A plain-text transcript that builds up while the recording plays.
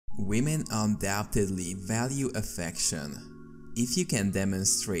Women undoubtedly value affection. If you can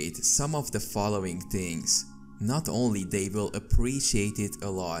demonstrate some of the following things, not only they will appreciate it a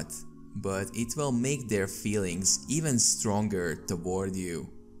lot, but it will make their feelings even stronger toward you.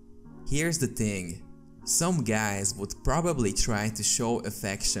 Here's the thing. Some guys would probably try to show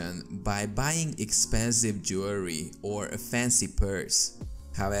affection by buying expensive jewelry or a fancy purse.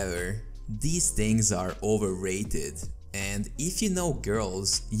 However, these things are overrated. And if you know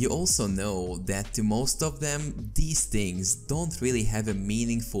girls, you also know that to most of them, these things don't really have a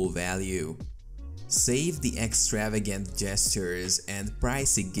meaningful value. Save the extravagant gestures and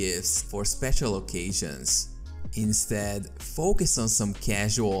pricey gifts for special occasions. Instead, focus on some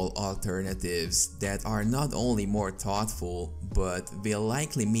casual alternatives that are not only more thoughtful, but will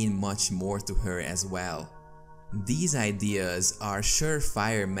likely mean much more to her as well. These ideas are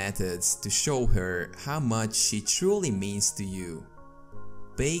surefire methods to show her how much she truly means to you.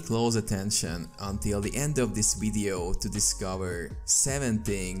 Pay close attention until the end of this video to discover 7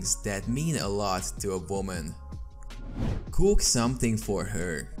 things that mean a lot to a woman. Cook something for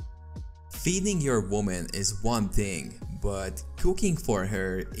her. Feeding your woman is one thing, but cooking for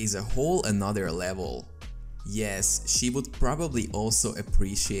her is a whole another level. Yes, she would probably also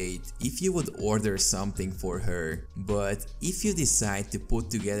appreciate if you would order something for her, but if you decide to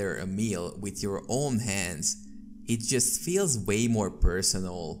put together a meal with your own hands, it just feels way more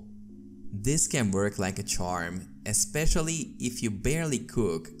personal. This can work like a charm, especially if you barely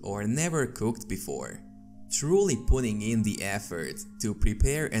cook or never cooked before. Truly putting in the effort to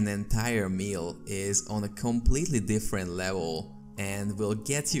prepare an entire meal is on a completely different level and will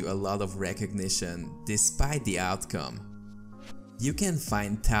get you a lot of recognition despite the outcome. You can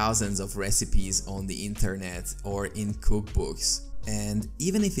find thousands of recipes on the internet or in cookbooks, and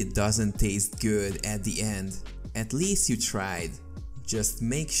even if it doesn't taste good at the end, at least you tried. Just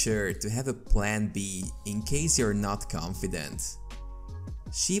make sure to have a plan B in case you're not confident.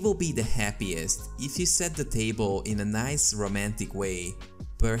 She will be the happiest if you set the table in a nice romantic way,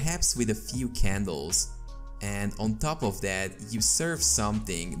 perhaps with a few candles, and on top of that you serve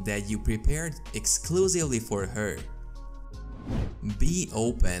something that you prepared exclusively for her. Be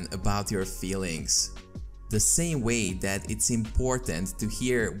open about your feelings. The same way that it's important to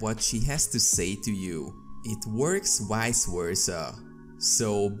hear what she has to say to you, it works vice versa.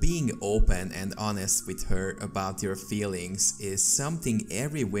 So being open and honest with her about your feelings is something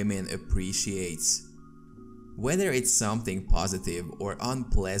every woman appreciates. Whether it's something positive or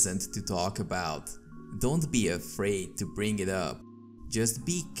unpleasant to talk about, don't be afraid to bring it up. Just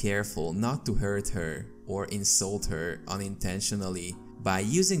be careful not to hurt her or insult her unintentionally by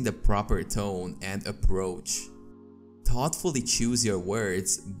using the proper tone and approach. Thoughtfully choose your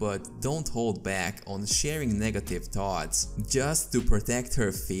words, but don't hold back on sharing negative thoughts just to protect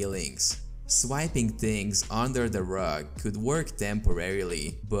her feelings. Swiping things under the rug could work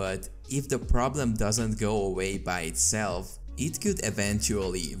temporarily, but if the problem doesn't go away by itself, it could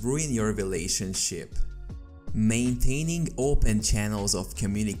eventually ruin your relationship. Maintaining open channels of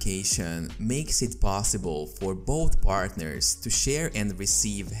communication makes it possible for both partners to share and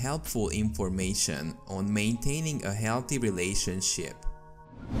receive helpful information on maintaining a healthy relationship.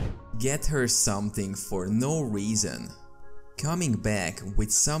 Get her something for no reason. Coming back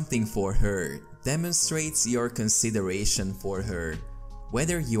with something for her demonstrates your consideration for her,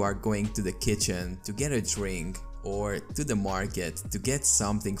 whether you are going to the kitchen to get a drink or to the market to get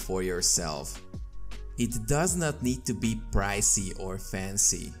something for yourself. It does not need to be pricey or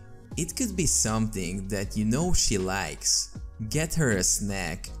fancy. It could be something that you know she likes. Get her a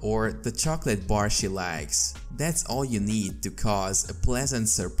snack or the chocolate bar she likes. That's all you need to cause a pleasant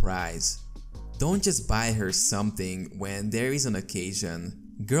surprise. Don't just buy her something when there is an occasion.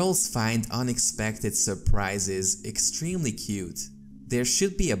 Girls find unexpected surprises extremely cute. There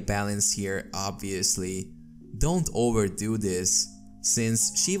should be a balance here, obviously. Don't overdo this,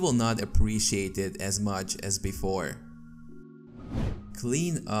 since she will not appreciate it as much as before.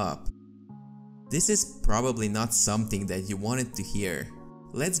 Clean up. This is probably not something that you wanted to hear.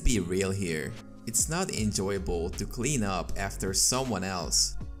 Let's be real here. It's not enjoyable to clean up after someone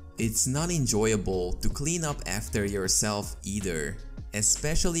else. It's not enjoyable to clean up after yourself either,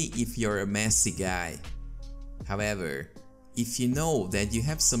 especially if you're a messy guy. However, if you know that you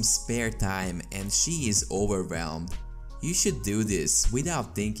have some spare time and she is overwhelmed, you should do this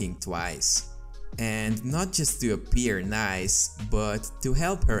without thinking twice. And not just to appear nice, but to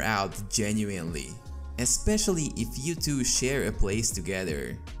help her out genuinely. Especially if you two share a place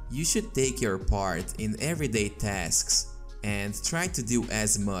together, you should take your part in everyday tasks and try to do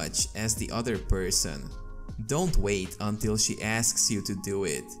as much as the other person. Don't wait until she asks you to do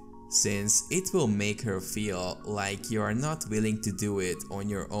it. since it will make her feel like you are not willing to do it on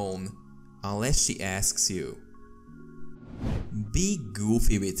your own unless she asks you. Be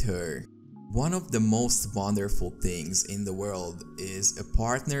goofy with her. One of the most wonderful things in the world is a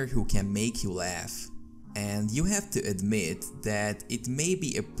partner who can make you laugh. And you have to admit that it may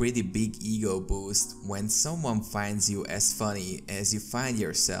be a pretty big ego boost when someone finds you as funny as you find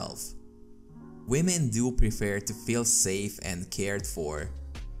yourself. Women do prefer to feel safe and cared for,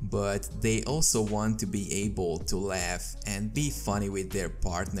 but they also want to be able to laugh and be funny with their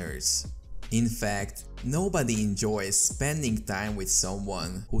partners. In fact, nobody enjoys spending time with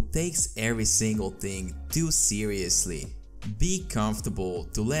someone who takes every single thing too seriously. Be comfortable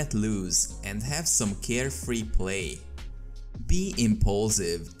to let loose and have some carefree play. Be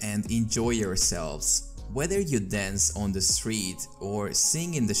impulsive and enjoy yourselves, whether you dance on the street or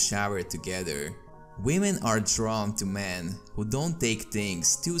sing in the shower together. Women are drawn to men who don't take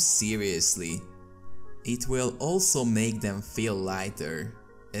things too seriously. It will also make them feel lighter,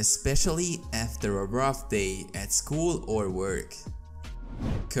 especially after a rough day at school or work.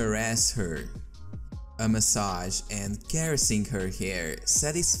 Caress her. A massage and caressing her hair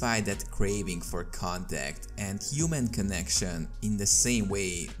satisfy that craving for contact and human connection in the same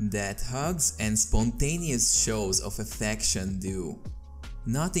way that hugs and spontaneous shows of affection do.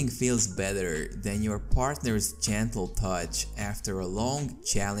 Nothing feels better than your partner's gentle touch after a long,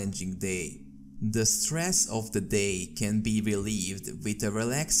 challenging day. The stress of the day can be relieved with a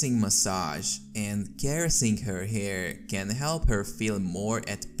relaxing massage, and caressing her hair can help her feel more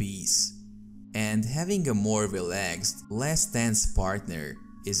at peace. And having a more relaxed, less tense partner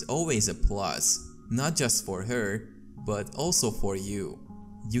is always a plus, not just for her, but also for you.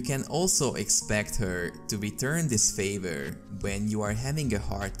 You can also expect her to return this favor when you are having a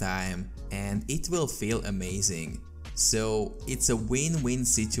hard time, and it will feel amazing. So it's a win-win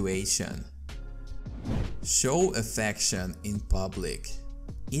situation. Show affection in public.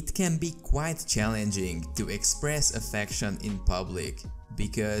 It can be quite challenging to express affection in public,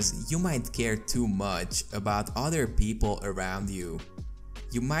 because you might care too much about other people around you.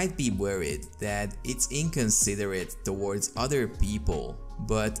 You might be worried that it's inconsiderate towards other people,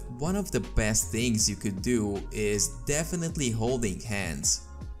 but one of the best things you could do is definitely holding hands.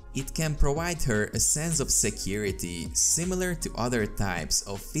 It can provide her a sense of security similar to other types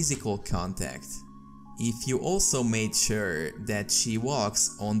of physical contact. If you also made sure that she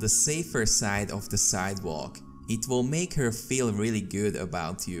walks on the safer side of the sidewalk, it will make her feel really good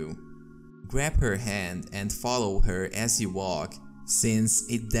about you. Grab her hand and follow her as you walk, since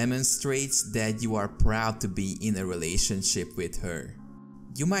it demonstrates that you are proud to be in a relationship with her.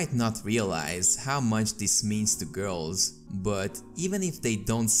 You might not realize how much this means to girls, but even if they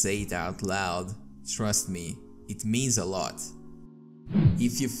don't say it out loud, trust me, it means a lot.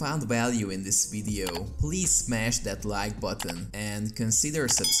 If you found value in this video, please smash that like button and consider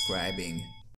subscribing.